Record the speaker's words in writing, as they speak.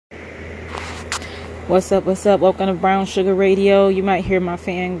What's up? What's up? Welcome to Brown Sugar Radio. You might hear my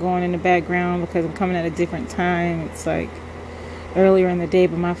fan going in the background because I'm coming at a different time. It's like earlier in the day,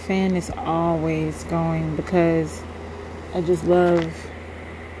 but my fan is always going because I just like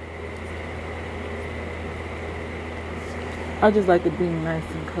it being nice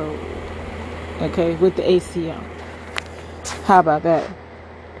and cold. Okay, with the AC on. How about that?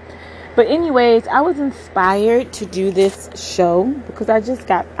 But anyways, I was inspired to do this show because I just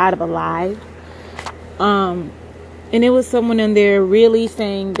got out of a live. And it was someone in there really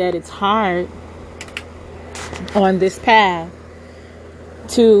saying that it's hard on this path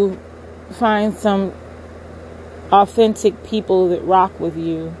to find some authentic people that rock with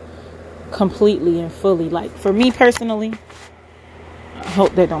you completely and fully. Like for me personally, I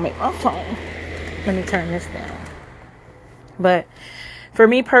hope they don't make my phone. Let me turn this down. But for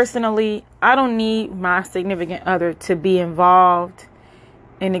me personally, I don't need my significant other to be involved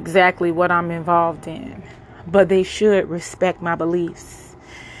in exactly what I'm involved in. But they should respect my beliefs.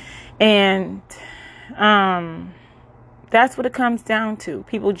 And that's what it comes down to.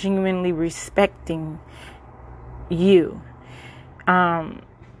 People genuinely respecting you. I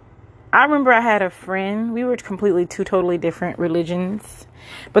remember I had a friend. We were completely two totally different religions.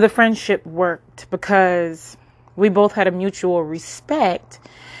 But the friendship worked because we both had a mutual respect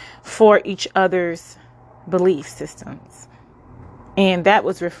for each other's belief systems. And that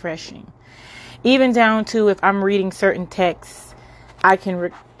was refreshing. Even down to if I'm reading certain texts, I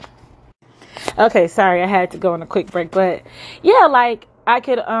can... Okay, sorry, I had to go on a quick break. But yeah, like I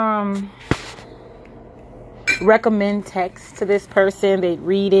could recommend text to this person. They'd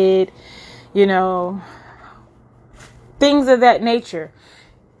read it, things of that nature.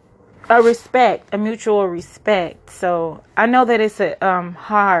 A mutual respect. So I know that it's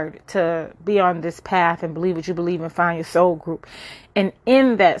hard to be on this path and believe what you believe and find your soul group. And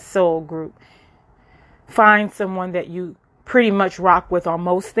in that soul group, find someone that you pretty much rock with on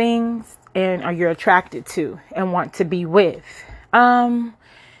most things and are you're attracted to and want to be with.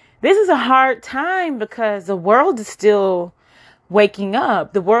 This is a hard time because the world is still waking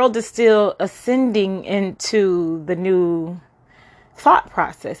up. The world is still ascending into the new thought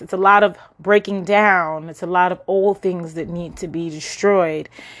process. It's a lot of breaking down. It's a lot of old things that need to be destroyed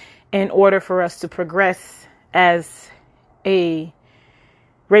in order for us to progress as a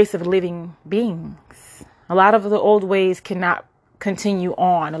race of living beings. A lot of the old ways cannot continue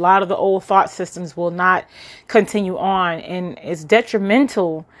on. A lot of the old thought systems will not continue on, and it's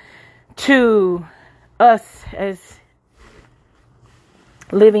detrimental to us as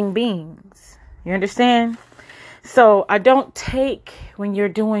living beings. You understand? So I don't take when you're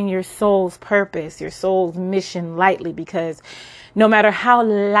doing your soul's purpose, your soul's mission lightly, because no matter how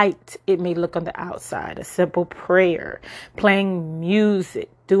light it may look on the outside, a simple prayer, playing music,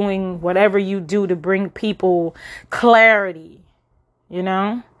 doing whatever you do to bring people clarity,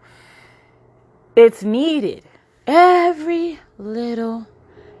 it's needed. Every little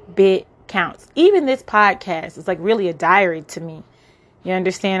bit counts. Even this podcast is like really a diary to me. You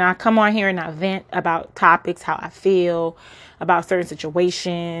understand? I come on here and I vent about topics, how I feel about certain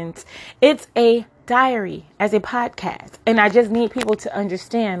situations. It's a diary as a podcast. And I just need people to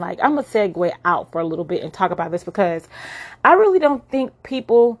understand, like, I'm going to segue out for a little bit and talk about this because I really don't think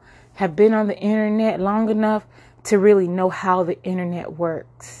people have been on the internet long enough to really know how the internet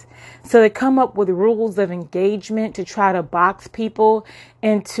works. So they come up with rules of engagement to try to box people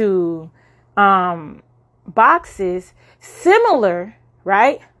into boxes similar,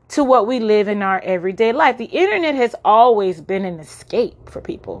 right, to what we live in our everyday life. The internet has always been an escape for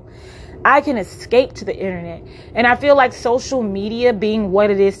people. I can escape to the internet. And I feel like social media being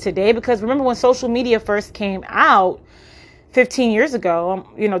what it is today, because remember when social media first came out 15 years ago,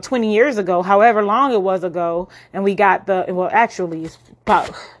 20 years ago, however long it was ago, and we got actually it's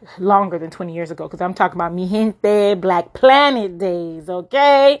about longer than 20 years ago, because I'm talking about mi gente Black Planet days,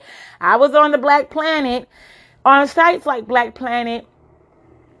 okay? I was on the Black Planet. On sites like Black Planet,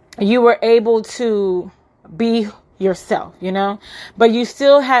 you were able to be yourself, but you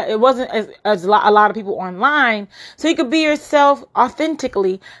still had, it wasn't as a lot of people online. So you could be yourself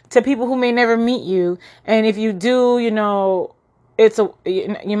authentically to people who may never meet you. And if you do, you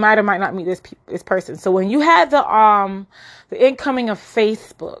might or might not meet this person. So when you had the incoming of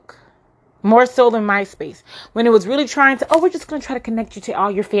Facebook, more so than MySpace, when it was really trying to, we're just going to try to connect you to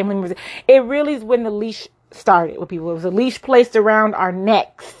all your family members. It really is when the leash started with people. It was a leash placed around our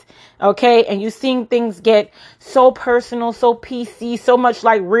necks. Okay. And you seeing things get so personal, so PC, so much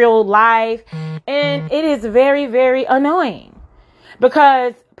like real life. And it is very, very annoying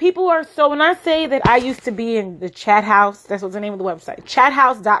because people are so, when I say that I used to be in the chat house, that's what's the name of the website,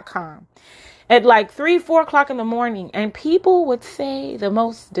 chathouse.com. at like 3, 4 o'clock in the morning, and people would say the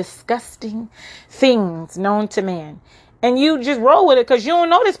most disgusting things known to man. And you just roll with it because you don't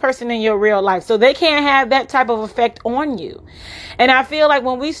know this person in your real life. So they can't have that type of effect on you. And I feel like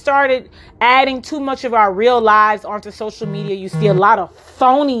when we started adding too much of our real lives onto social media, you see a lot of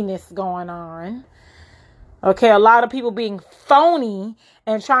phoniness going on. Okay, a lot of people being phony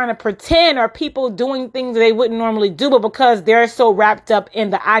and trying to pretend, or people doing things they wouldn't normally do, but because they're so wrapped up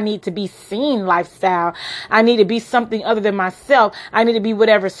in the I need to be seen lifestyle, I need to be something other than myself, I need to be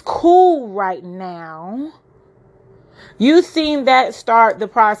whatever's cool right now. You've seen that start the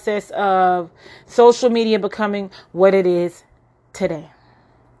process of social media becoming what it is today.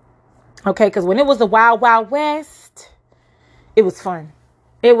 Okay, because when it was the Wild Wild West, it was fun.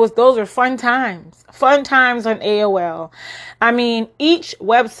 Those are fun times on AOL. I mean, each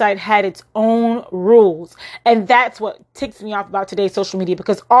website had its own rules. And that's what ticks me off about today's social media,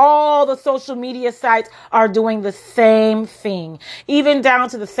 because all the social media sites are doing the same thing, even down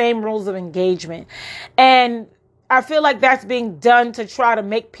to the same rules of engagement. And I feel like that's being done to try to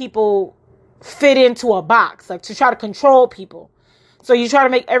make people fit into a box, like to try to control people. So you try to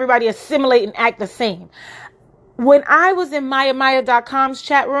make everybody assimilate and act the same. When I was in MayaMaya.com's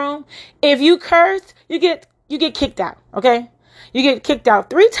chat room, if you curse, you get kicked out. Okay. You get kicked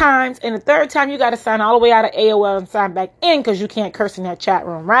out 3 times. And the 3rd time you got to sign all the way out of AOL and sign back in, because you can't curse in that chat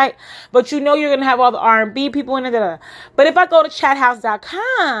room. Right. But you know, you're going to have all the R&B people in it. But if I go to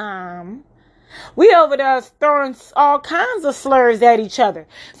chathouse.com, we over there throwing all kinds of slurs at each other.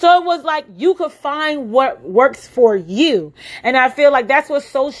 So it was like you could find what works for you. And I feel like that's what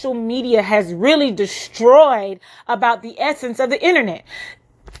social media has really destroyed about the essence of the internet.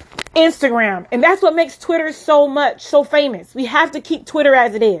 Instagram. And that's what makes Twitter so famous. We have to keep Twitter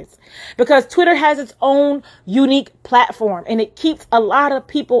as it is, because Twitter has its own unique platform, and it keeps a lot of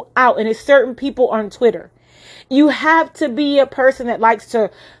people out, and it's certain people on Twitter. You have to be a person that likes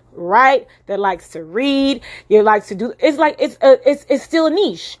to write, that likes to read, you likes to do. It's like it's still a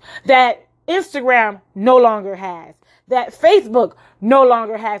niche that Instagram no longer has, that Facebook no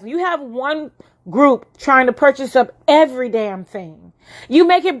longer has. You have one group trying to purchase up every damn thing. You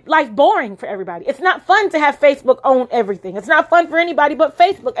make it life boring for everybody. It's not fun to have Facebook own everything. It's not fun for anybody but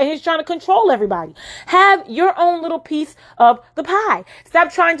Facebook, and he's trying to control everybody. Have your own little piece of the pie.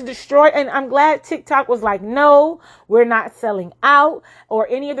 Stop trying to destroy. And I'm glad TikTok was like, no, we're not selling out, or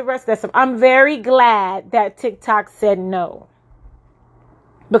any of the rest of that stuff. I'm very glad that TikTok said no,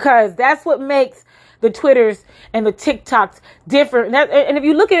 because that's what makes the Twitters and the TikToks different. And if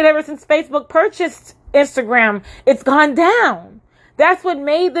you look at it, ever since Facebook purchased Instagram, it's gone down. That's what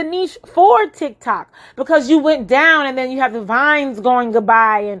made the niche for TikTok, because you went down, and then you have the Vines going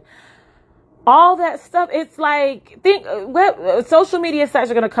goodbye and all that stuff. It's like, social media sites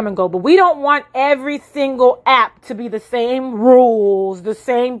are going to come and go, but we don't want every single app to be the same rules, the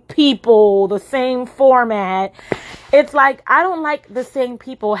same people, the same format. It's like, I don't like the same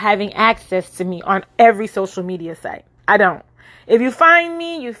people having access to me on every social media site. I don't. If you find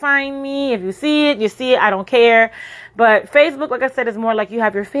me, you find me. If you see it, you see it. I don't care. But Facebook, like I said, is more like you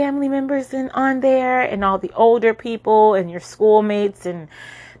have your family members on there, and all the older people, and your schoolmates and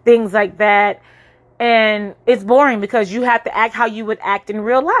things like that. And it's boring, because you have to act how you would act in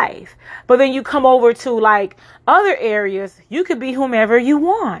real life. But then you come over to like other areas, you could be whomever you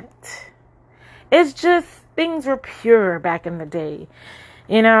want. It's just, things were pure back in the day.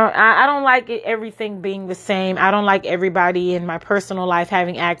 You know, I don't like everything being the same. I don't like everybody in my personal life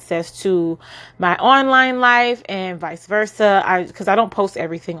having access to my online life, and vice versa. Because I don't post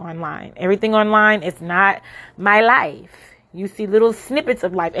everything online. Everything online is not my life. You see little snippets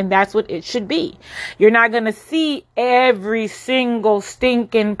of life, and that's what it should be. You're not going to see every single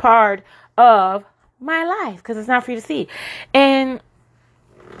stinking part of my life, because it's not for you to see. And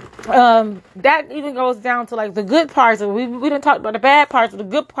that even goes down to like the good parts. We didn't talk about the bad parts, but the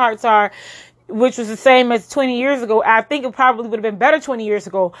good parts are, which was the same as 20 years ago. I think it probably would have been better 20 years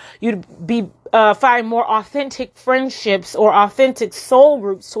ago. You'd be find more authentic friendships or authentic soul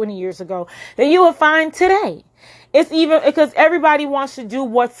groups 20 years ago than you would find today. It's even because everybody wants to do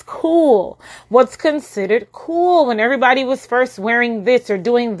what's cool, what's considered cool. When everybody was first wearing this or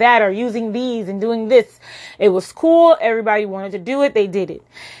doing that or using these and doing this, it was cool. Everybody wanted to do it. They did it.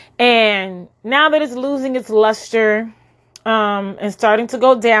 And now that it's losing its luster, and starting to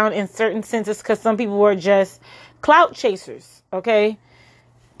go down in certain senses, because some people were just clout chasers. Okay.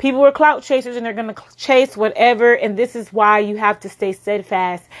 People are clout chasers and they're going to chase whatever. And this is why you have to stay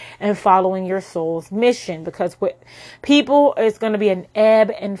steadfast and following your soul's mission, because what people is going to be an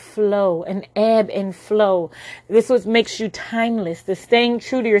ebb and flow, an ebb and flow. This is what makes you timeless. The staying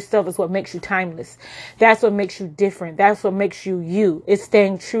true to yourself is what makes you timeless. That's what makes you different. That's what makes you you. It's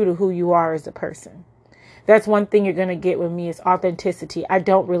staying true to who you are as a person. That's one thing you're going to get with me is authenticity. I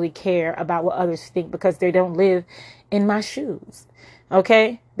don't really care about what others think because they don't live in my shoes.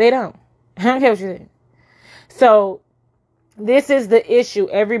 Okay? They don't. I don't care what you think. So this is the issue.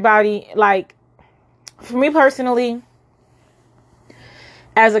 Everybody, like, for me personally,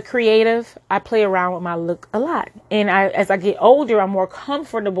 as a creative, I play around with my look a lot. And as I get older, I'm more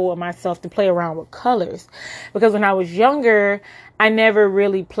comfortable with myself to play around with colors. Because when I was younger, I never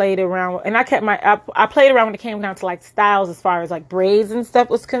really played around. And I played around when it came down to like styles as far as like braids and stuff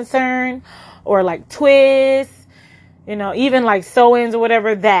was concerned. Or like twists. You know, even like sew-ins or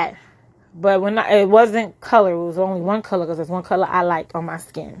whatever, that. But it wasn't color. It was only one color because there's one color I liked on my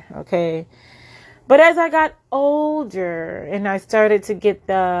skin. Okay. But as I got older and I started to get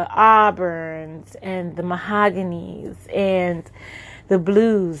the auburns and the mahoganies and the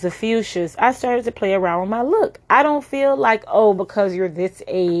blues, the fuchsias, I started to play around with my look. I don't feel like, oh, because you're this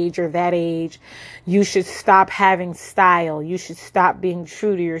age or that age, you should stop having style. You should stop being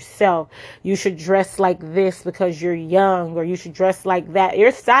true to yourself. You should dress like this because you're young, or you should dress like that.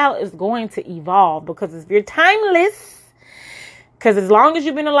 Your style is going to evolve because if you're timeless, because as long as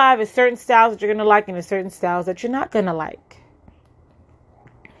you've been alive, there's certain styles that you're going to like and there's certain styles that you're not going to like.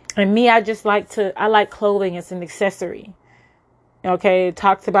 And me, I like clothing as an accessory. Okay, it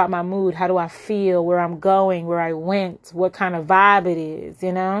talks about my mood. How do I feel? Where I'm going? Where I went? What kind of vibe it is?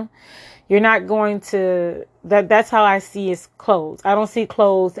 You know, you're not going to. That's how I see is clothes. I don't see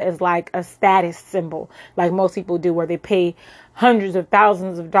clothes as like a status symbol, like most people do, where they pay hundreds of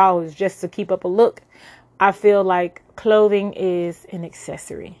thousands of dollars just to keep up a look. I feel like clothing is an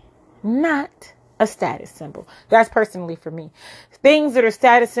accessory, not a status symbol. That's personally for me. Things that are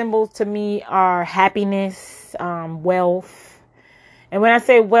status symbols to me are happiness, wealth. And when I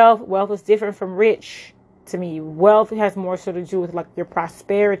say wealth is different from rich to me. Wealth has more so to do with like your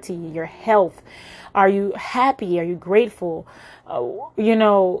prosperity, your health. Are you happy? Are you grateful? You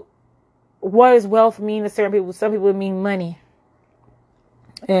know, what does wealth mean to certain people? Some people it mean money.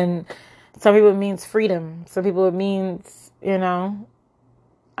 And some people it means freedom. Some people it means, you know,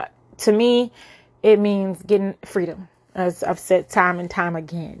 to me, it means getting freedom, as I've said time and time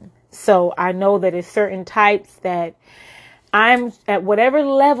again. So I know that it's certain types that I'm at whatever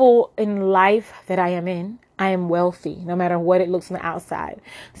level in life that I am in, I am wealthy, no matter what it looks on the outside.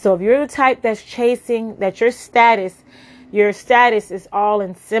 So if you're the type that's chasing, that your status is all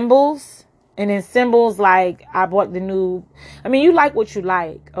in symbols. And in symbols like I bought you like what you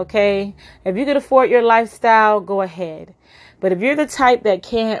like, okay? If you could afford your lifestyle, go ahead. But if you're the type that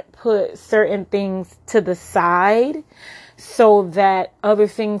can't put certain things to the side so that other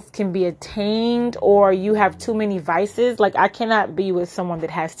things can be attained, or you have too many vices, like I cannot be with someone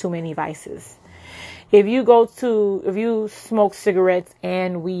that has too many vices. If you smoke cigarettes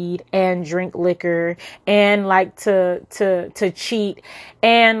and weed and drink liquor and like to cheat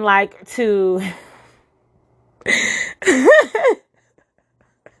and like to,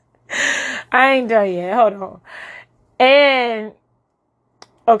 I ain't done yet. Hold on. And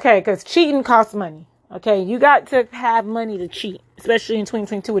okay, because cheating costs money. Okay, you got to have money to cheat, especially in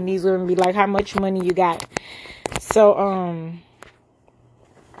 2022 when these women be like, how much money you got? So,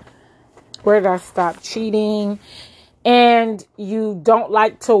 where did I stop? Cheating, and you don't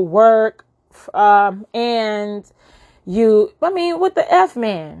like to work, and what the F,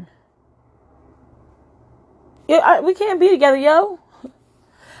 man? Yeah, we can't be together, yo.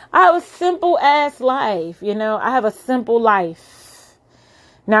 I have a simple ass life, you know. I have a simple life.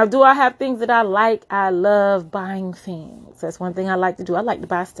 Now, do I have things that I like? I love buying things. That's one thing I like to do. I like to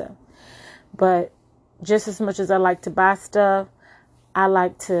buy stuff. But just as much as I like to buy stuff, I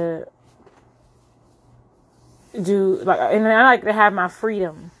like to and I like to have my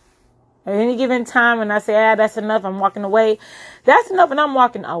freedom. At any given time when I say, that's enough, I'm walking away. That's enough and I'm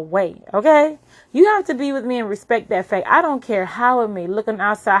walking away, okay? You have to be with me and respect that fact. I don't care how it may look on the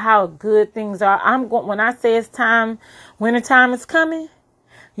outside, how good things are. When I say it's time, wintertime is coming,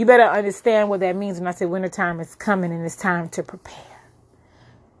 you better understand what that means when I say wintertime is coming and it's time to prepare.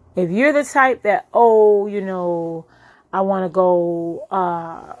 If you're the type that, I want to go,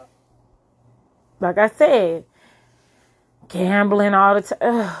 like I said, gambling all the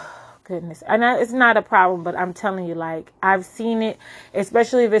time. goodness. And it's not a problem, but I'm telling you, like, I've seen it,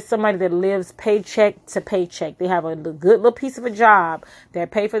 especially if it's somebody that lives paycheck to paycheck. They have a good little piece of a job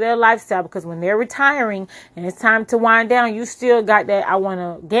that pay for their lifestyle, because when they're retiring and it's time to wind down, you still got that I want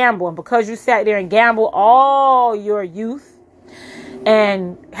to gamble. And because you sat there and gambled all your youth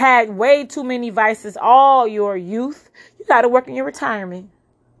and had way too many vices all your youth, you got to work in your retirement.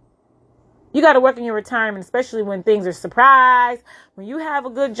 You got to work in your retirement, especially when things are surprise. When you have a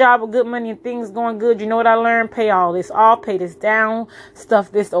good job with good money and things going good, you know what I learned? Pay all this off, pay this down,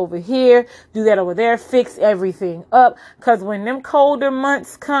 stuff this over here, do that over there, fix everything up. Because when them colder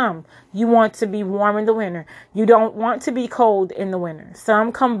months come, you want to be warm in the winter. You don't want to be cold in the winter.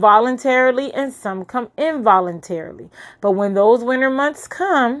 Some come voluntarily and some come involuntarily. But when those winter months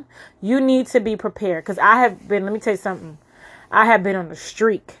come, you need to be prepared. Because let me tell you something. I have been on a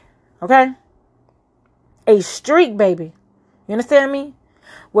streak. Okay? A streak, baby. You understand me?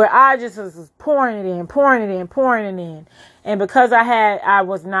 Where I just was pouring it in. And because I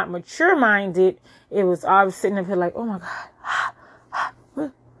was not mature minded, I was sitting up here like, oh my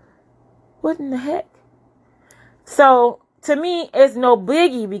God. What in the heck? So to me, it's no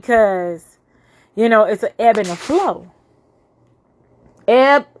biggie because, it's an ebb and a flow.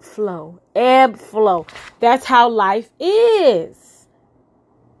 Ebb, flow. That's how life is.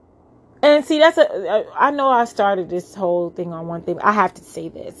 And see, I know I started this whole thing on one thing, but I have to say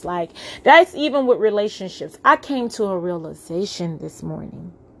this. Like, that's even with relationships. I came to a realization this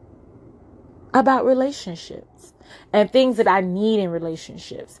morning about relationships and things that I need in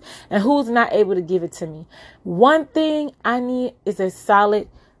relationships and who's not able to give it to me. One thing I need is a solid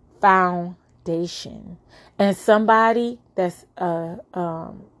foundation and somebody that's got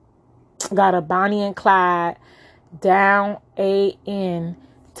a Bonnie and Clyde down A-N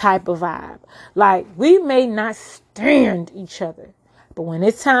type of vibe. Like, we may not stand each other, but when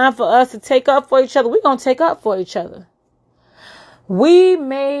it's time for us to take up for each other, we're going to take up for each other. We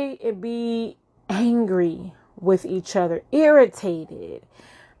may be angry with each other, irritated,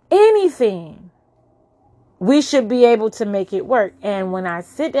 anything. We should be able to make it work. And when I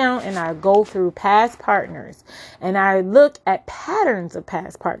sit down and I go through past partners and I look at patterns of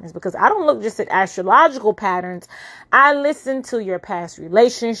past partners, because I don't look just at astrological patterns. I listen to your past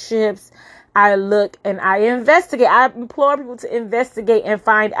relationships. I look and I investigate. I implore people to investigate and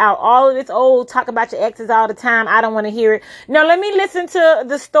find out. All of this old talk about your exes all the time, I don't want to hear it. No, let me listen to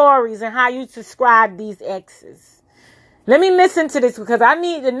the stories and how you describe these exes. Let me listen to this because I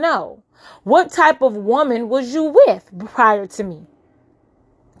need to know. What type of woman was you with prior to me?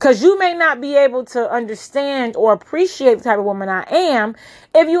 Because you may not be able to understand or appreciate the type of woman I am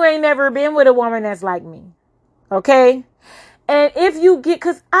if you ain't never been with a woman that's like me. Okay? And if you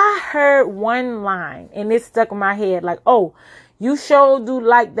because I heard one line and it stuck in my head like, oh, you sure do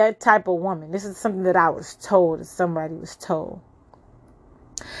like that type of woman. This is something that I was told, that somebody was told.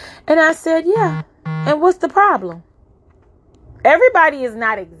 And I said, yeah. And what's the problem? Everybody is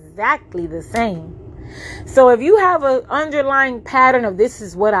not exactly the same. So if you have an underlying pattern of this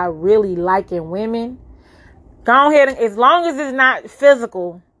is what I really like in women, go ahead and as long as it's not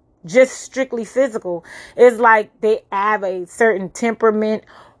physical, just strictly physical, it's like they have a certain temperament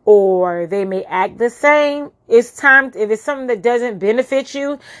or they may act the same. It's time, if it's something that doesn't benefit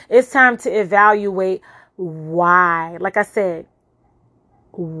you, it's time to evaluate why. Like I said,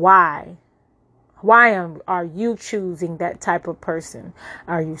 why? Why are you choosing that type of person?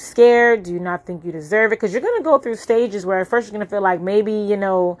 Are you scared? Do you not think you deserve it? Because you're going to go through stages where at first you're going to feel like maybe,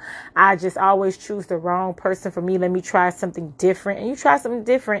 I just always choose the wrong person for me. Let me try something different. And you try something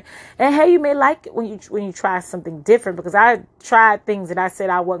different. And hey, you may like it when you try something different, because I tried things that I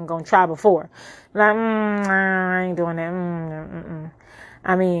said I wasn't going to try before. Like, I ain't doing that.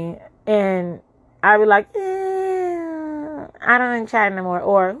 I mean, and I would like, I don't try no more.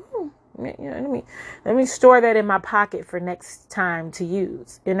 Or, let me store that in my pocket for next time to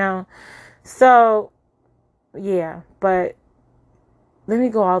use, So, yeah, but let me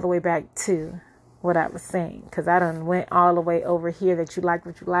go all the way back to what I was saying, because I done went all the way over here that you like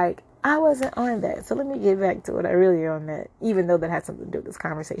what you like. I wasn't on that. So let me get back to what I really on that, even though that has something to do with this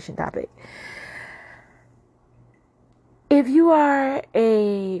conversation topic. If you are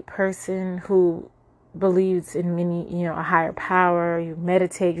a person who believes in many, a higher power, you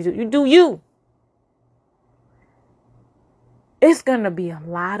meditate, you do you. It's going to be a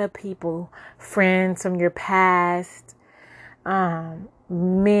lot of people, friends from your past,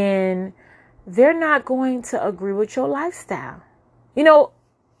 men, they're not going to agree with your lifestyle.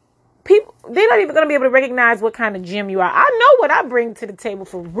 People, they're not even going to be able to recognize what kind of gem you are. I know what I bring to the table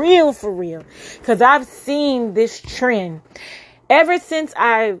for real, because I've seen this trend ever since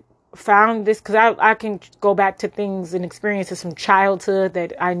I found this, because I can go back to things and experiences from childhood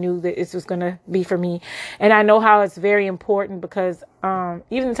that I knew that this was going to be for me. And I know how it's very important because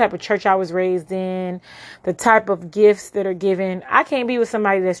even the type of church I was raised in, the type of gifts that are given, I can't be with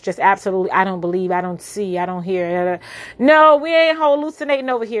somebody that's just absolutely, I don't believe, I don't see, I don't hear. No, we ain't hallucinating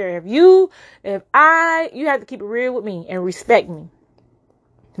over here. You have to keep it real with me and respect me.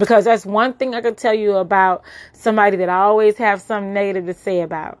 Because that's one thing I could tell you about somebody that I always have something negative to say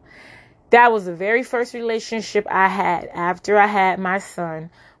about. That was the very first relationship I had after I had my son,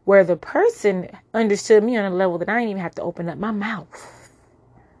 where the person understood me on a level that I didn't even have to open up my mouth.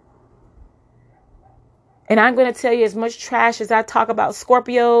 And I'm going to tell you, as much trash as I talk about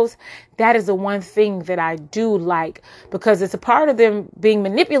Scorpios, that is the one thing that I do like, because it's a part of them being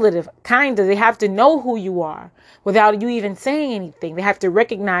manipulative. Kind of. They have to know who you are without you even saying anything. They have to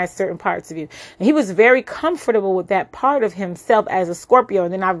recognize certain parts of you. And he was very comfortable with that part of himself as a Scorpio.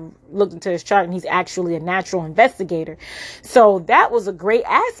 And then I looked into his chart and he's actually a natural investigator. So that was a great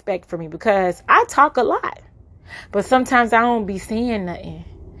aspect for me, because I talk a lot, but sometimes I don't be saying nothing.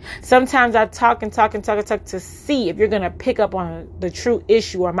 Sometimes I talk to see if you're going to pick up on the true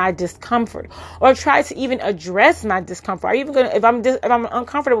issue or my discomfort, or try to even address my discomfort. Are you even going to, if I'm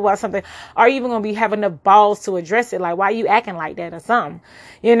uncomfortable about something, are you even going to be having enough balls to address it? Like, why are you acting like that or something?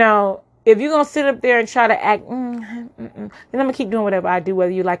 You know, if you're going to sit up there and try to act, then I'm going to keep doing whatever I do,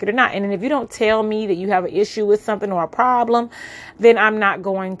 whether you like it or not. And then if you don't tell me that you have an issue with something or a problem, then I'm not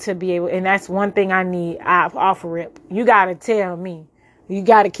going to be able, and that's one thing I need off rip. You got to tell me. You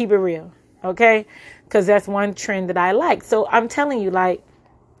got to keep it real, okay? Because that's one trend that I like. So I'm telling you, like,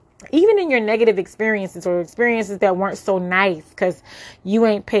 even in your negative experiences or experiences that weren't so nice because you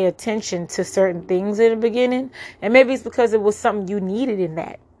ain't pay attention to certain things in the beginning, and maybe it's because it was something you needed in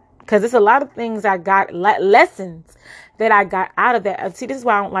that. Because there's a lot of things I got, lessons that I got out of that. See, this is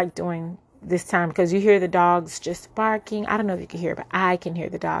why I don't like doing this time, because you hear the dogs just barking. I don't know if you can hear, but I can hear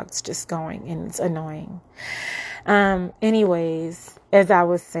the dogs just going, and it's annoying. Anyways, as I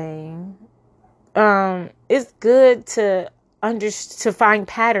was saying, it's good to find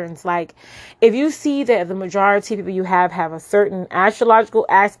patterns. Like, if you see that the majority of people you have a certain astrological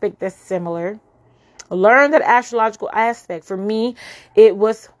aspect that's similar, learn that astrological aspect. For me, it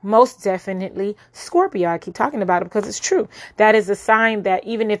was most definitely Scorpio. I keep talking about it because it's true. That is a sign that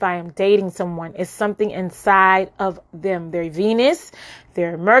even if I am dating someone, it's something inside of them. Their Venus,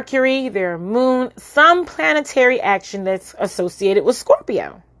 their Mercury, their moon, some planetary action that's associated with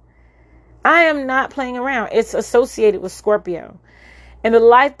Scorpio. I am not playing around. It's associated with Scorpio. And the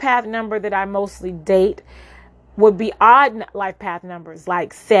life path number that I mostly date would be odd life path numbers,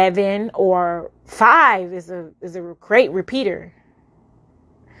 like 7 or 5 is a great repeater.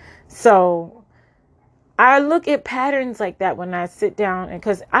 So I look at patterns like that when I sit down, and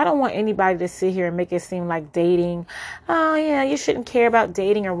because I don't want anybody to sit here and make it seem like dating, oh yeah, you shouldn't care about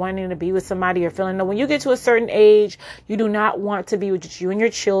dating or wanting to be with somebody or feeling. No, when you get to a certain age, you do not want to be with just you and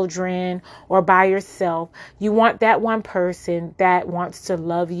your children or by yourself. You want that one person that wants to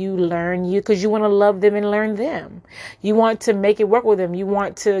love you, learn you, because you want to love them and learn them. You want to make it work with them. You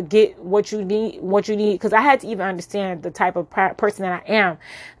want to get what you need. Because I had to even understand the type of person that I am,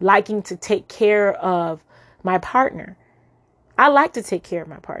 liking to take care of my partner. I like to take care of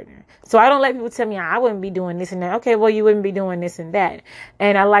my partner. So I don't let people tell me I wouldn't be doing this and that. Okay, well, you wouldn't be doing this and that.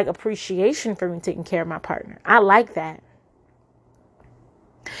 And I like appreciation for me taking care of my partner. I like that.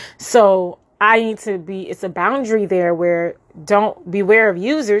 So I need to it's a boundary there where beware of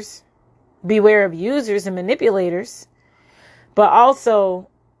users and manipulators, but also,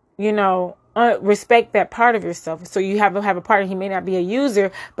 respect that part of yourself. So you have a partner. He may not be a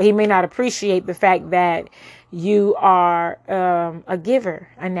user, but he may not appreciate the fact that you are a giver,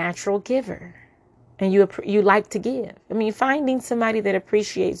 a natural giver, and you like to give. I mean, finding somebody that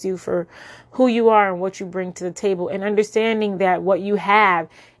appreciates you for who you are and what you bring to the table, and understanding that what you have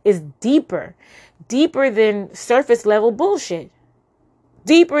is deeper than surface level bullshit.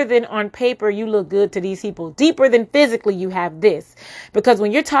 Deeper than on paper, you look good to these people. Deeper than physically, you have this. Because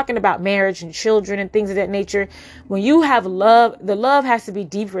when you're talking about marriage and children and things of that nature, when you have love, the love has to be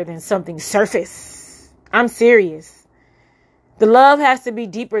deeper than something surface. I'm serious. The love has to be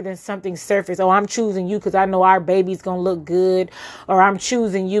deeper than something surface. Oh, I'm choosing you because I know our baby's going to look good. Or I'm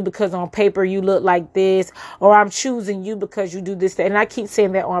choosing you because on paper you look like this. Or I'm choosing you because you do this, that. And I keep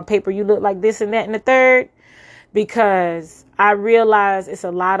saying that on paper you look like this and that and the third. because I realize it's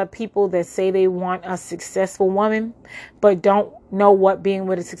a lot of people that say they want a successful woman, but don't know what being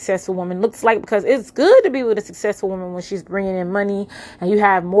with a successful woman looks like, because it's good to be with a successful woman when she's bringing in money and you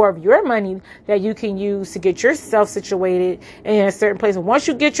have more of your money that you can use to get yourself situated in a certain place. And once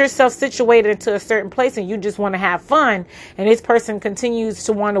you get yourself situated into a certain place and you just want to have fun, and this person continues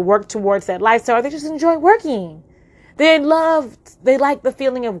to want to work towards that lifestyle, they just enjoy working. They like the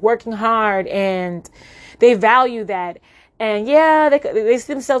feeling of working hard, and they value that. And yeah, they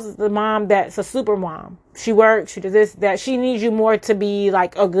see themselves as the mom that's a super mom. She works, she does this, that. She needs you more to be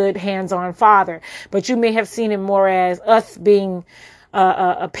like a good hands-on father. But you may have seen it more as us being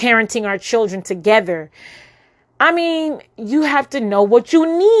parenting our children together. I mean, you have to know what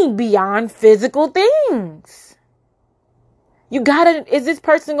you need beyond physical things. Is this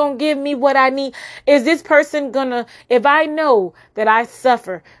person going to give me what I need? Is this person if I know that I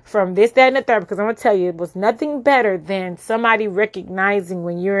suffer from this, that, and the third, because I'm going to tell you, it was nothing better than somebody recognizing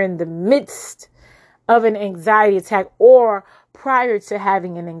when you're in the midst of an anxiety attack, or prior to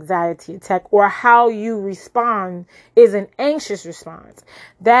having an anxiety attack, or how you respond is an anxious response.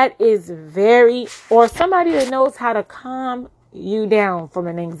 That is or somebody that knows how to calm you down from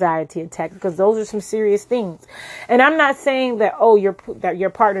an anxiety attack, because those are some serious things. And I'm not saying that, your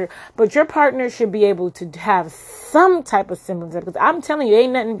partner, but your partner should be able to have some type of semblance of it, because I'm telling you,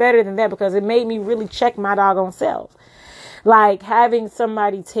 ain't nothing better than that, because it made me really check my doggone self. Like having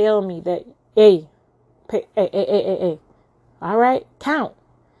somebody tell me that, hey, all right, count.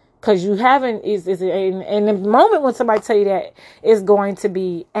 Because you haven't, in the moment when somebody tell you that, it's going to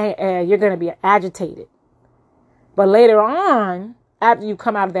be, you're going to be agitated. But later on, after you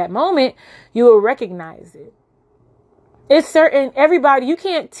come out of that moment, you will recognize it. It's everybody, you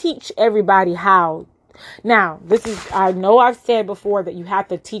can't teach everybody how. Now, I know I've said before that you have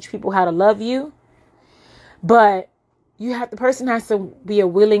to teach people how to love you, but the person has to be a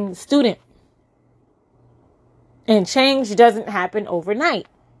willing student. And change doesn't happen overnight.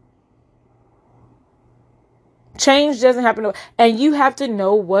 Change doesn't happen. And you have to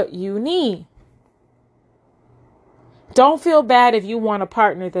know what you need. Don't feel bad if you want a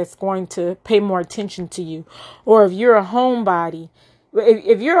partner that's going to pay more attention to you. Or if you're a homebody.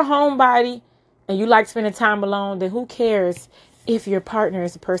 If you're a homebody and you like spending time alone, then who cares if your partner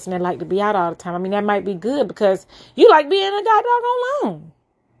is a person that like to be out all the time? I mean, that might be good because you like being a goddamn alone.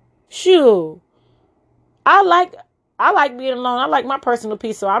 Shoot. I like being alone. I like my personal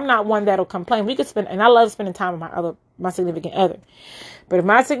peace, so I'm not one that'll complain. And I love spending time with my significant other. But if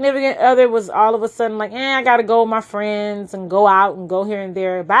my significant other was all of a sudden like, I gotta go with my friends and go out and go here and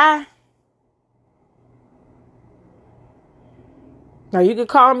there, bye. Now you could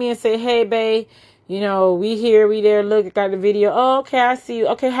call me and say, hey, babe, we here, we there, look, I got the video. Oh, okay, I see you.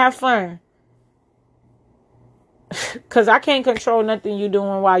 Okay, have fun. Because I can't control nothing you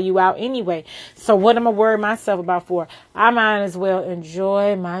doing while you out anyway. So what am I worrying myself about for? I might as well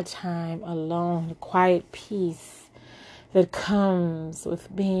enjoy my time alone, the quiet peace that comes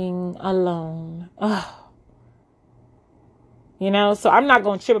with being alone. Oh. So I'm not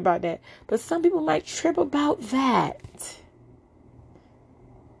going to trip about that. But some people might trip about that.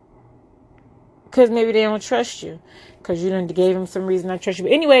 Because maybe they don't trust you. Because you done gave them some reason not to trust you.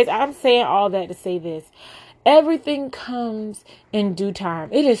 But anyways, I'm saying all that to say this. Everything comes in due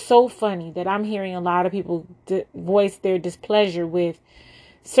time. It is so funny that I'm hearing a lot of people voice their displeasure with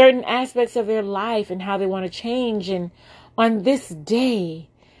certain aspects of their life and how they want to change. And on this day,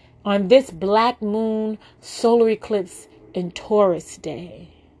 on this black moon solar eclipse in Taurus day,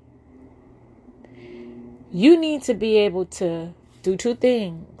 you need to be able to do two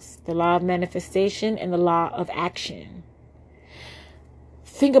things: the law of manifestation and the law of action.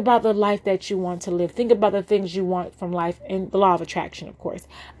 Think about the life that you want to live. Think about the things you want from life, and the law of attraction, of course.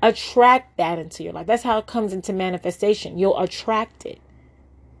 Attract that into your life. That's how it comes into manifestation. You'll attract it.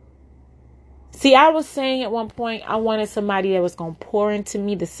 See, I was saying at one point, I wanted somebody that was going to pour into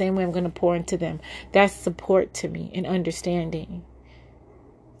me the same way I'm going to pour into them. That's support to me and understanding.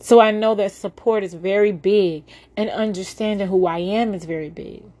 So I know that support is very big, and understanding who I am is very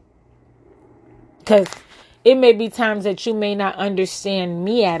big. Because it may be times that you may not understand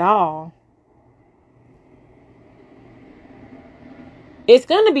me at all. It's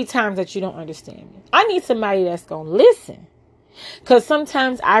going to be times that you don't understand me. I need somebody that's going to listen. Because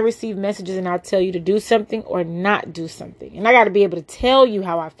sometimes I receive messages and I'll tell you to do something or not do something. And I got to be able to tell you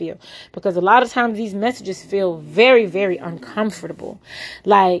how I feel. Because a lot of times these messages feel very, very uncomfortable.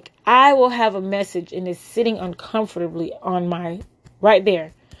 Like I will have a message and it's sitting uncomfortably on right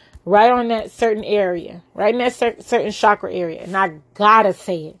there. Right on that certain area. Right in that certain chakra area. And I gotta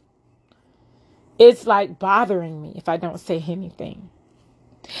say it. It's like bothering me if I don't say anything.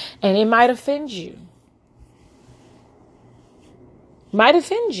 And it might offend you. Might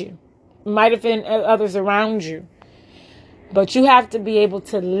offend you. Might offend others around you. But you have to be able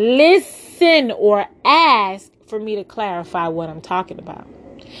to listen or ask for me to clarify what I'm talking about.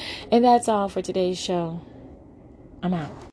 And that's all for today's show. I'm out.